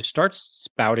and then just starts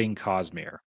spouting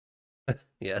Cosmere.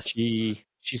 Yes. She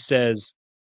says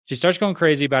she starts going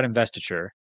crazy about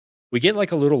investiture. We get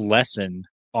like a little lesson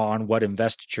on what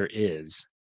investiture is.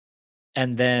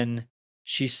 And then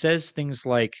she says things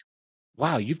like,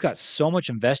 wow, you've got so much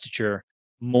investiture,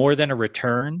 more than a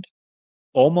returned,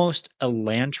 almost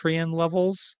Elantrian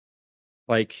levels.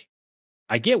 Like,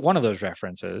 I get one of those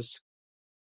references.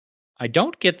 I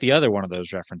don't get the other one of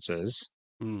those references.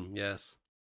 Yes.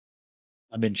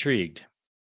 I'm intrigued.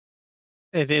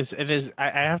 It is. I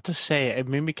have to say, it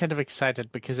made me kind of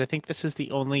excited because I think this is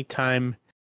the only time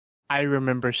I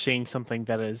remember seeing something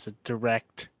that is a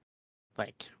direct,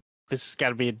 like, this has got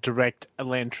to be a direct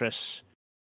Elantris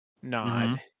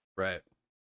nod. Right.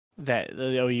 That,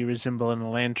 oh, you resemble an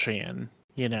Elantrian,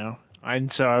 you know.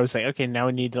 And so I was like, okay, now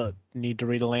we need to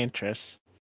read Elantris.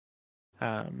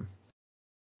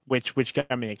 Which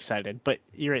got me excited. But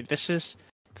you're right, this is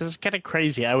kind of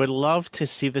crazy. I would love to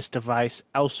see this device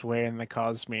elsewhere in the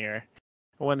Cosmere.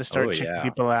 I want to start checking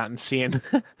people out and seeing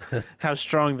how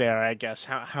strong they are. I guess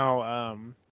how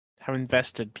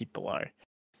invested people are.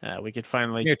 We could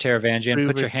finally. Here, Taravangian,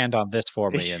 put your hand on this for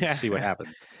me and see what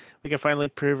happens. We could finally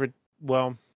prove it.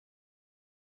 Well,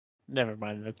 never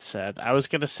mind. That's sad. I was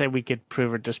gonna say we could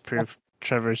prove or disprove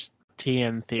Trevor's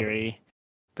TN theory,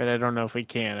 but I don't know if we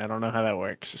can. I don't know how that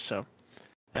works. So,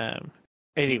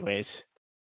 anyways,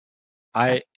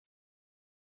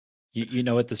 you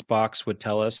know what this box would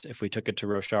tell us if we took it to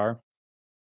Roshar?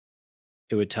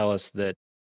 It would tell us that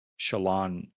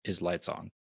Shallan is Lightsong.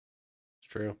 It's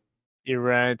true. You're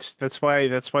right. That's why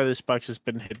this box has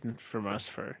been hidden from us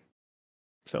for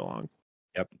so long.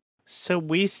 Yep. So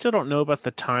we still don't know about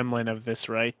the timeline of this,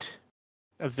 right?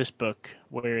 Of this book,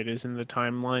 where it is in the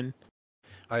timeline.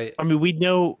 I mean, we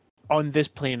know on this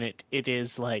planet it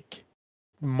is like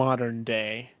modern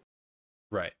day.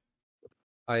 Right.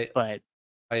 But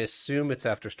I assume it's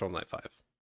after Stormlight 5.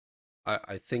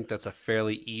 I think that's a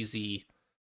fairly easy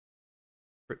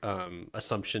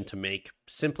assumption to make,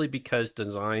 simply because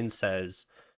design says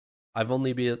I've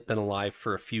only been alive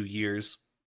for a few years.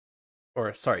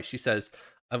 Or sorry, she says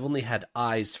I've only had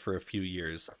eyes for a few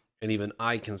years, and even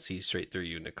I can see straight through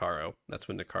you, Nikaro. That's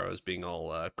when Nikaro is being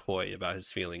all coy about his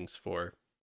feelings for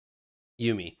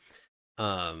Yumi.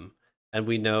 And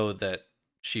we know that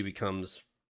she becomes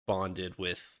bonded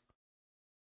with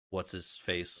what's his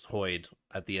face, Hoyd,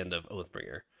 at the end of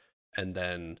Oathbringer. And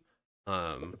then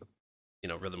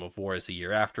Rhythm of War is a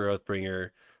year after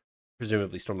Oathbringer.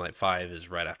 Presumably Stormlight 5 is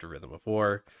right after Rhythm of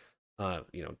War. That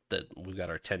we've got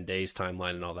our 10 days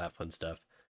timeline and all that fun stuff.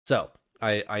 So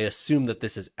I assume that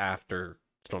this is after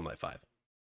Stormlight 5.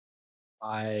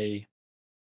 I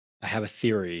have a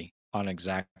theory on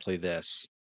exactly this,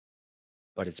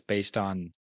 but it's based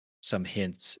on some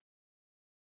hints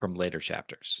from later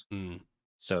chapters.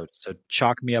 So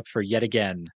chalk me up for yet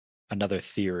again another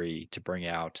theory to bring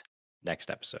out next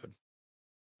episode.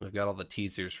 We've got all the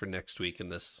teasers for next week in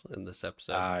this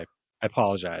episode. I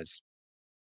apologize.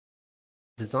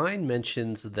 Design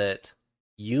mentions that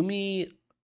Yumi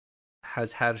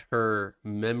has had her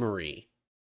memory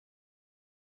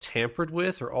tampered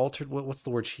with or altered. What's the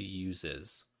word she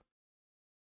uses?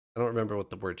 I don't remember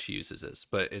what the word she uses is,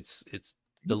 but it's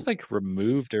like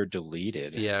removed or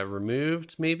deleted. Yeah,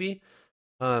 removed maybe.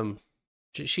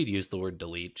 She'd use the word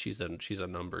delete. She's a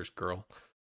numbers girl.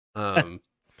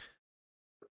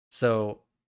 So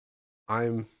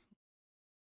I'm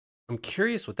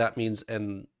curious what that means,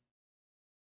 and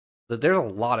that there's a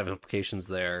lot of implications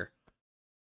there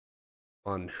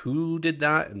on who did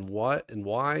that and what and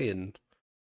why, and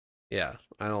yeah,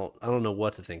 I don't know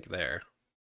what to think there.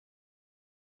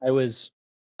 I was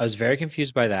very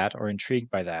confused by that, or intrigued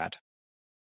by that.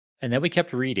 And then we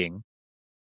kept reading,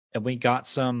 and we got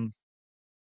some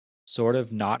sort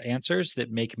of not answers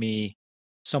that make me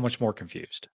so much more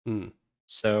confused. Hmm.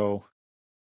 So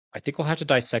I think we'll have to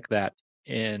dissect that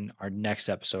in our next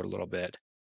episode a little bit.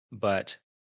 But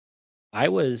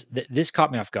this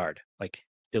caught me off guard. Like,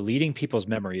 deleting people's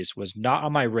memories was not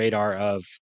on my radar of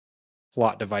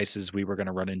plot devices we were going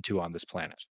to run into on this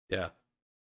planet. Yeah.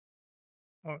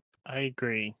 Oh, I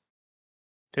agree.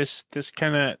 This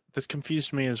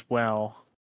confused me as well,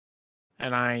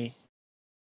 and I'm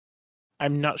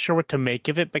not sure what to make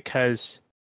of it, because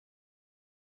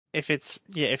if it's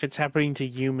happening to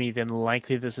Yumi, then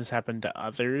likely this has happened to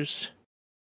others,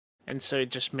 and so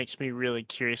it just makes me really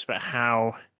curious about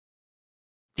how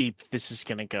deep this is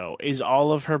gonna go. Is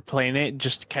all of her planet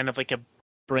just kind of like a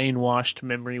brainwashed,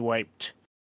 memory wiped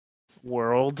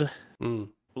world? Hmm.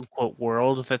 Quote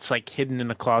world that's like hidden in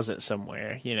a closet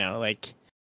somewhere, like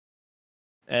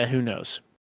who knows?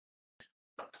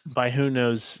 By who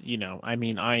knows, I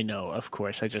mean, I know, of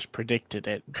course, I just predicted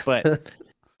it, but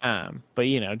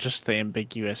just the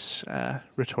ambiguous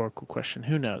rhetorical question,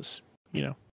 who knows?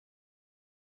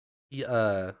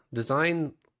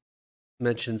 Design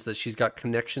mentions that she's got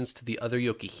connections to the other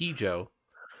Yokihijo,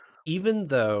 even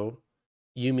though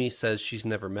Yumi says she's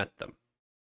never met them,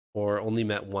 or only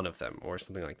met one of them, or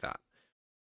something like that.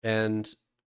 And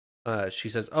she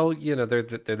says, "Oh, they're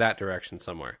that direction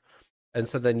somewhere." And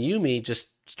so then Yumi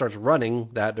just starts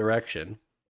running that direction.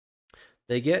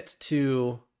 They get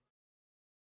to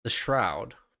the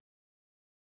shroud,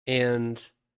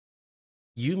 and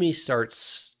Yumi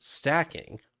starts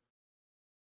stacking,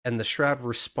 and the shroud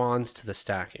responds to the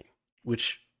stacking,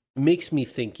 which makes me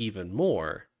think even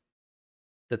more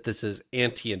that this is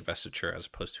anti-investiture as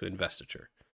opposed to investiture,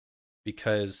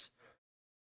 because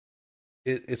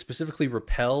it specifically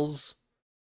repels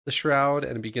the shroud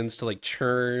and it begins to like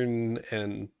churn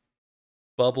and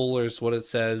bubble, or is what it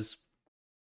says,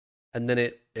 and then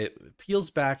it peels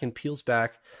back and peels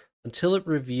back until it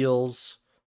reveals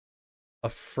a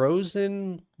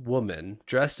frozen woman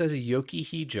dressed as a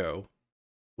Yokihijo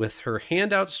with her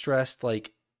hand outstretched,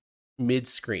 like mid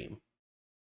scream.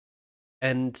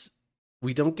 And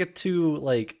we don't get to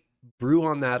like brew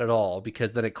on that at all,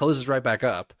 because then it closes right back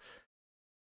up.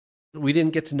 We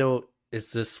didn't get to know,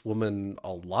 is this woman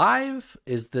alive?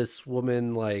 Is this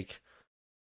woman like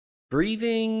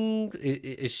breathing?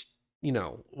 Is we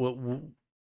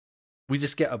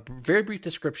just get a very brief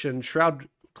description. Shroud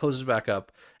closes back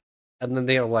up, and then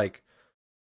they are like,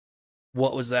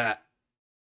 "What was that?"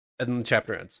 And then the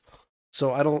chapter ends.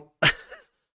 So I don't.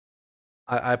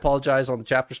 I apologize on the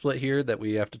chapter split here that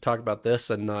we have to talk about this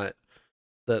and not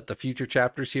the future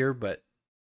chapters here, but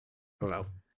I don't know.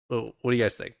 What do you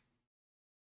guys think?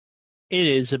 It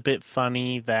is a bit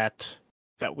funny that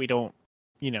we don't,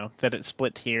 that it's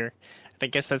split here. And I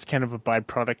guess that's kind of a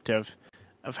byproduct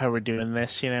of how we're doing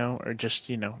this, or just,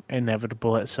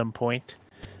 inevitable at some point.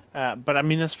 But I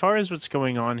mean, as far as what's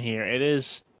going on here, it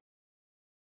is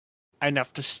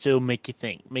enough to still make you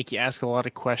think, make you ask a lot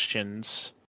of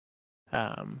questions,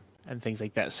 and things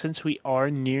like that. Since we are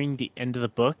nearing the end of the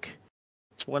book,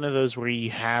 it's one of those where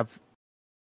you have,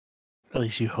 at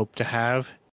least you hope to have,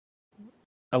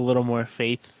 a little more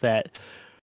faith that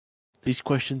these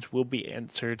questions will be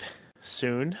answered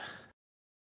soon.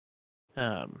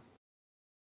 I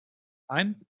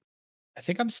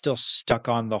think I'm still stuck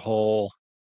on the whole,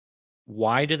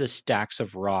 why do the stacks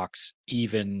of rocks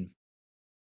even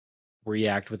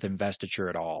react with investiture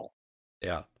at all?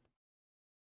 Yeah.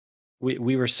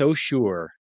 We were so sure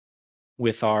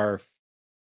with our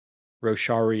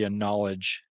Rosharian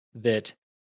knowledge that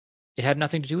it had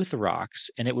nothing to do with the rocks,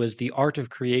 and it was the art of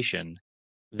creation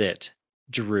that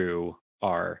drew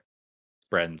our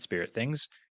bread and spirit things.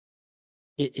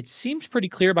 It seems pretty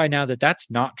clear by now that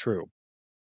that's not true.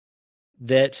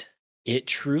 That it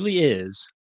truly is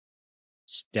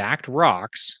stacked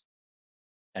rocks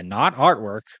and not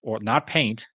artwork or not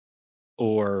paint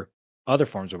or other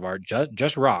forms of art,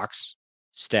 just rocks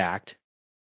stacked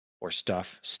or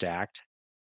stuff stacked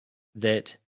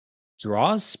that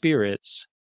draws spirits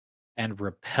and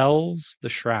repels the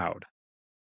shroud.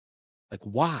 Like,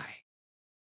 why?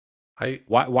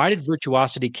 Why did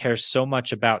Virtuosity care so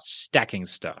much about stacking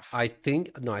stuff? I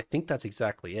think that's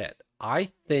exactly it.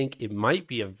 I think it might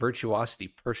be a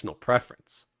Virtuosity personal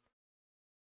preference.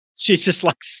 She just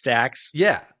likes stacks.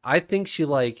 Yeah, I think she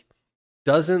like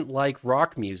doesn't like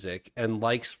rock music and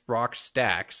likes rock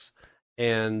stacks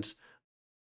and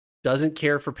doesn't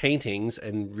care for paintings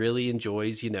and really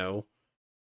enjoys,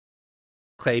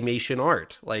 claymation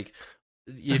art. Like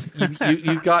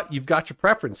you've got your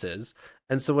preferences,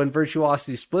 and so when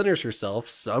Virtuosity splinters herself,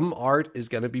 some art is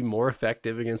going to be more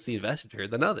effective against the investiture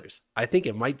than others. I think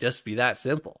it might just be that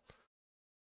simple.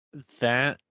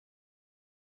 That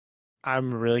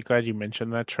I'm really glad you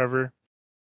mentioned that, Trevor.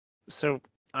 So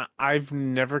I've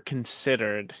never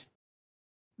considered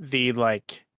the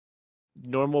like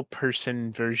normal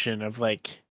person version of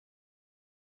like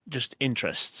just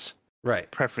interests, Right.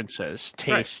 preferences,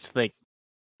 taste. Like,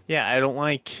 yeah, I don't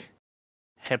like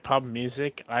hip hop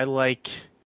music. I like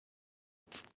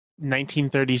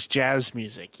 1930s jazz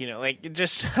music. Like it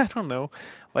just I don't know,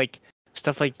 like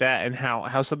stuff like that, and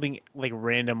how something like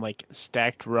random like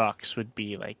stacked rocks would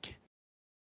be like.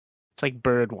 It's like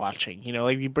bird watching,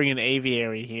 like you bring an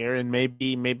aviary here and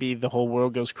maybe the whole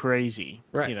world goes crazy,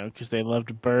 Right. because they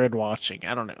loved bird watching.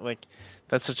 I don't know, like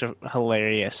that's such a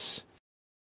hilarious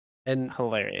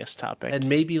topic. And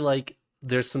maybe like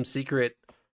there's some secret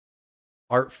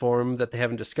art form that they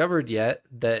haven't discovered yet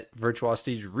that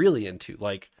Virtuosity is really into,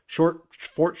 like short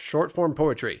form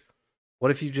poetry.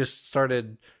 What if you just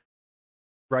started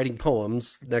writing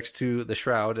poems next to the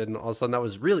shroud and all of a sudden that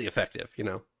was really effective,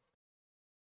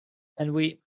 And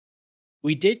we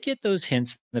did get those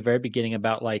hints in the very beginning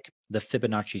about like the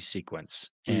Fibonacci sequence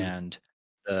and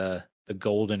the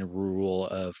golden rule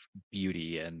of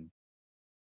beauty and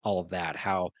all of that,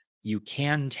 how you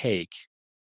can take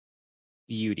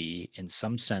beauty in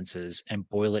some senses and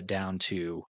boil it down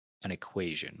to an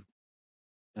equation.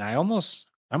 And I almost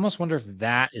wonder if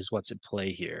that is what's at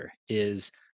play here,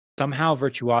 is somehow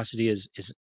Virtuosity is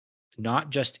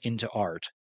not just into art,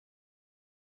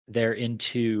 they're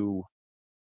into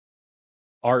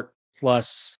art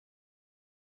plus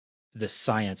the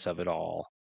science of it all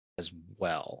as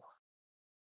well.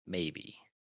 Maybe.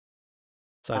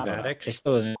 I don't know. It cymatics.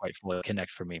 still doesn't quite fully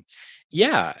connect for me.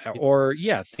 Yeah, or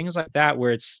yeah, things like that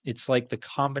where it's like the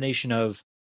combination of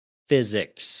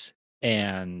physics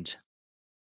and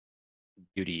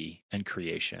beauty and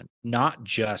creation, not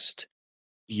just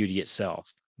beauty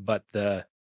itself, but the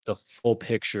full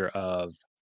picture of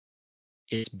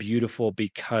it's beautiful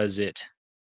because it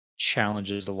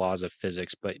challenges the laws of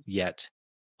physics, but yet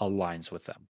aligns with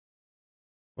them.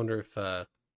 Wonder if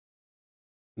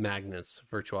magnets,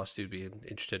 Virtuosity would be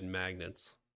interested in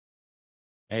magnets.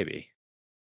 Maybe.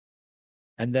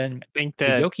 And then I think the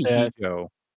that Yoki Hijo.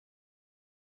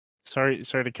 sorry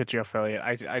to cut you off, Elliot.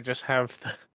 I just have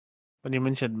when you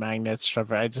mentioned magnets,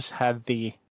 Trevor, I just had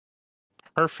the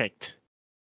perfect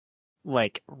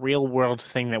like real world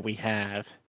thing that we have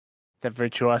that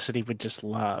Virtuosity would just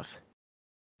love.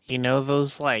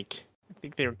 Those like I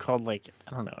think they were called like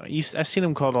I don't know. I've seen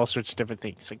them called all sorts of different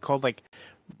things. Like called like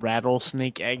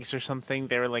rattlesnake eggs or something.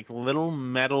 They were like little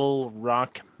metal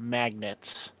rock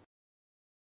magnets.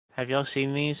 Have y'all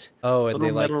seen these? Oh, and Little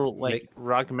they like metal like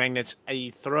rock magnets.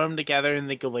 You throw them together and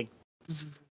they go like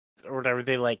or whatever.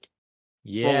 They like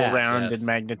roll around and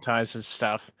magnetize and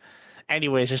stuff.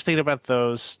 Anyways, just thinking about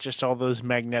those, just all those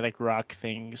magnetic rock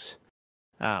things.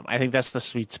 I think that's the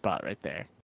sweet spot right there.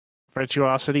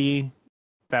 Virtuosity,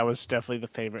 that was definitely the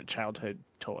favorite childhood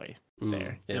toy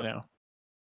there. Yep.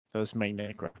 Those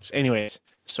magnetic rocks. Anyways,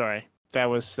 sorry, that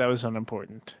was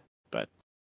unimportant. But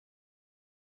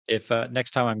If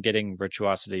next time I'm getting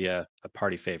Virtuosity a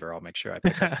party favor, I'll make sure I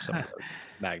pick up some of those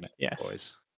magnet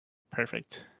toys.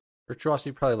 Perfect.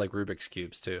 Virtuosity probably like Rubik's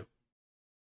cubes too.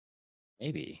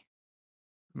 Maybe.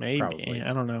 Probably.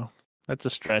 I don't know. That's a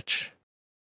stretch.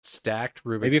 Stacked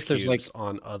Rubik's cubes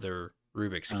on other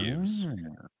Rubik's cubes.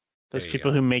 Those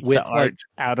people who make the art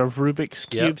out of Rubik's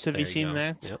cubes. Have you seen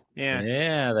that? Yep.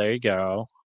 Yeah, there you go.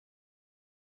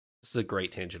 This is a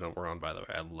great tangent we're on, by the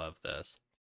way. I love this.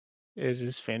 It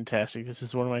is fantastic. This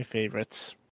is one of my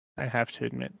favorites, I have to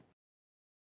admit.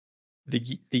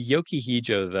 The Yoki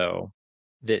Hijo, though,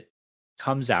 that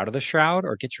comes out of the shroud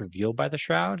or gets revealed by the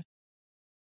shroud,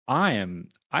 I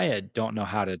don't know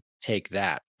how to take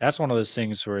that. That's one of those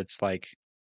things where it's like,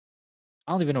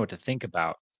 I don't even know what to think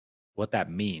about what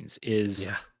that means. Is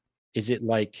it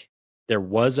like there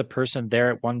was a person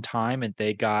there at one time and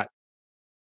they got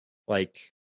like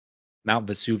Mount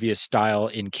Vesuvius style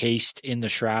encased in the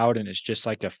shroud and it's just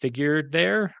like a figure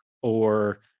there?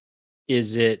 Or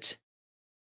is it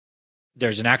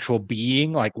there's an actual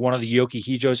being, like one of the Yoki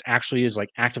Hijos actually is like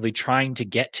actively trying to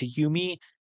get to Yumi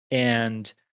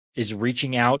and is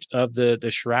reaching out of the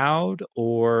shroud,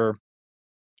 or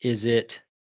is it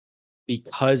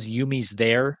because Yumi's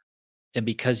there and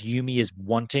because Yumi is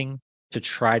wanting to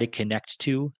try to connect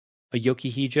to a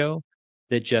Yokihijo,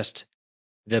 that just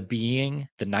the being,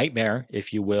 the nightmare,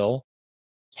 if you will,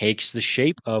 takes the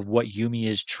shape of what Yumi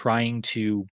is trying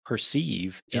to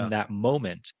perceive in Yeah. that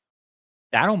moment?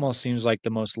 That almost seems like the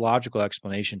most logical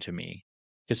explanation to me,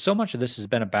 because so much of this has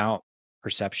been about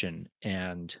perception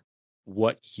and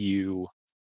what you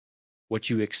what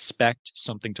you expect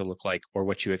something to look like, or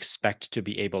what you expect to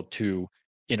be able to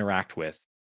interact with.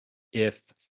 If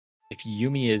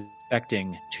Yumi is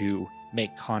expecting to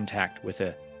make contact with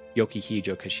a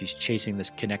Yokihijo because she's chasing this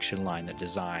connection line that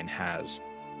design has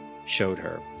showed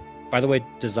her. By the way,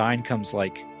 design comes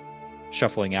like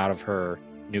shuffling out of her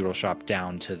noodle shop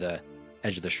down to the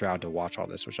edge of the shroud to watch all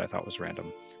this, which I thought was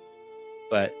random.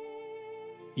 But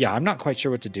yeah, I'm not quite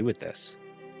sure what to do with this.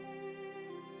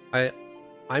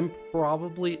 I'm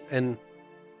probably, and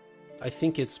I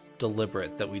think it's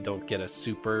deliberate that we don't get a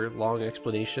super long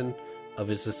explanation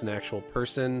of, is this an actual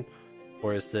person,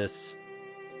 or is this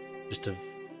just a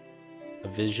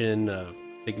vision, a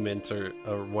figment, or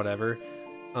whatever.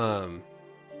 I'm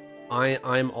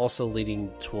also leaning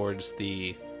towards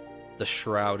the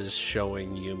shroud is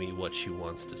showing Yumi what she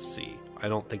wants to see. I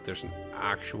don't think there's an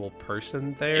actual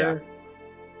person there.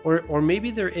 Yeah. Or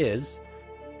maybe there is.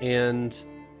 And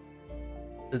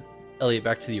Elliot,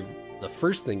 back to the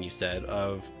first thing you said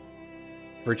of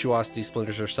virtuosity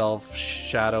splinters herself,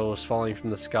 shadows falling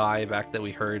from the sky, back that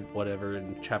we heard whatever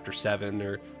in chapter 7,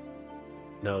 or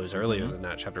no, it was earlier than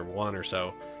that, chapter 1 or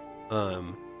so.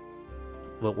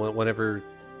 Whenever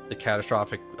the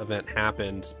catastrophic event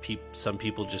happened, some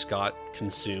people just got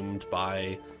consumed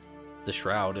by the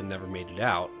shroud and never made it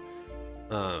out.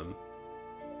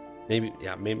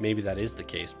 Maybe that is the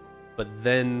case. But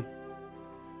then,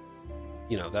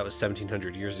 that was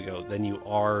 1700 years ago. Then you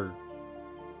are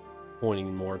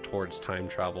pointing more towards time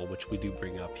travel, which we do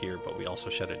bring up here, but we also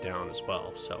shut it down as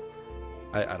well. So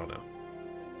I don't know.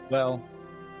 Well,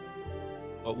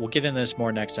 we'll get into this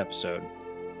more next episode.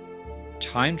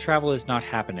 Time travel is not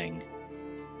happening,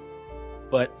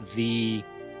 but the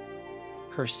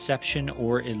perception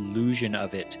or illusion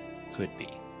of it could be.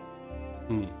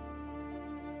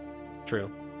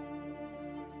 True.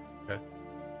 Okay.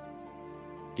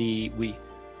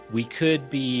 We could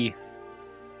be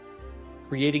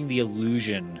creating the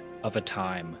illusion of a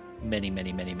time many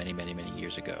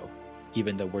years ago,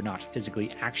 even though we're not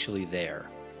physically actually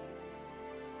there.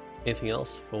 Anything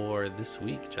else for this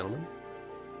week, gentlemen?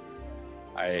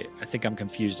 I think I'm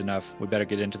confused enough. We better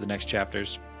get into the next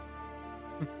chapters.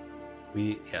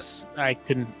 Yes. I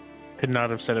could not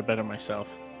have said it better myself.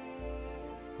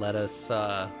 Let us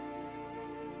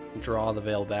draw the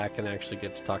veil back and actually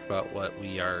get to talk about what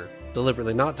we are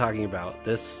deliberately not talking about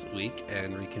this week,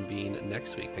 and reconvene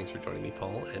next week. Thanks for joining me,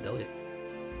 Paul and Elliot.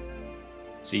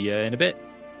 See ya in a bit.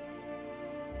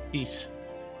 Peace.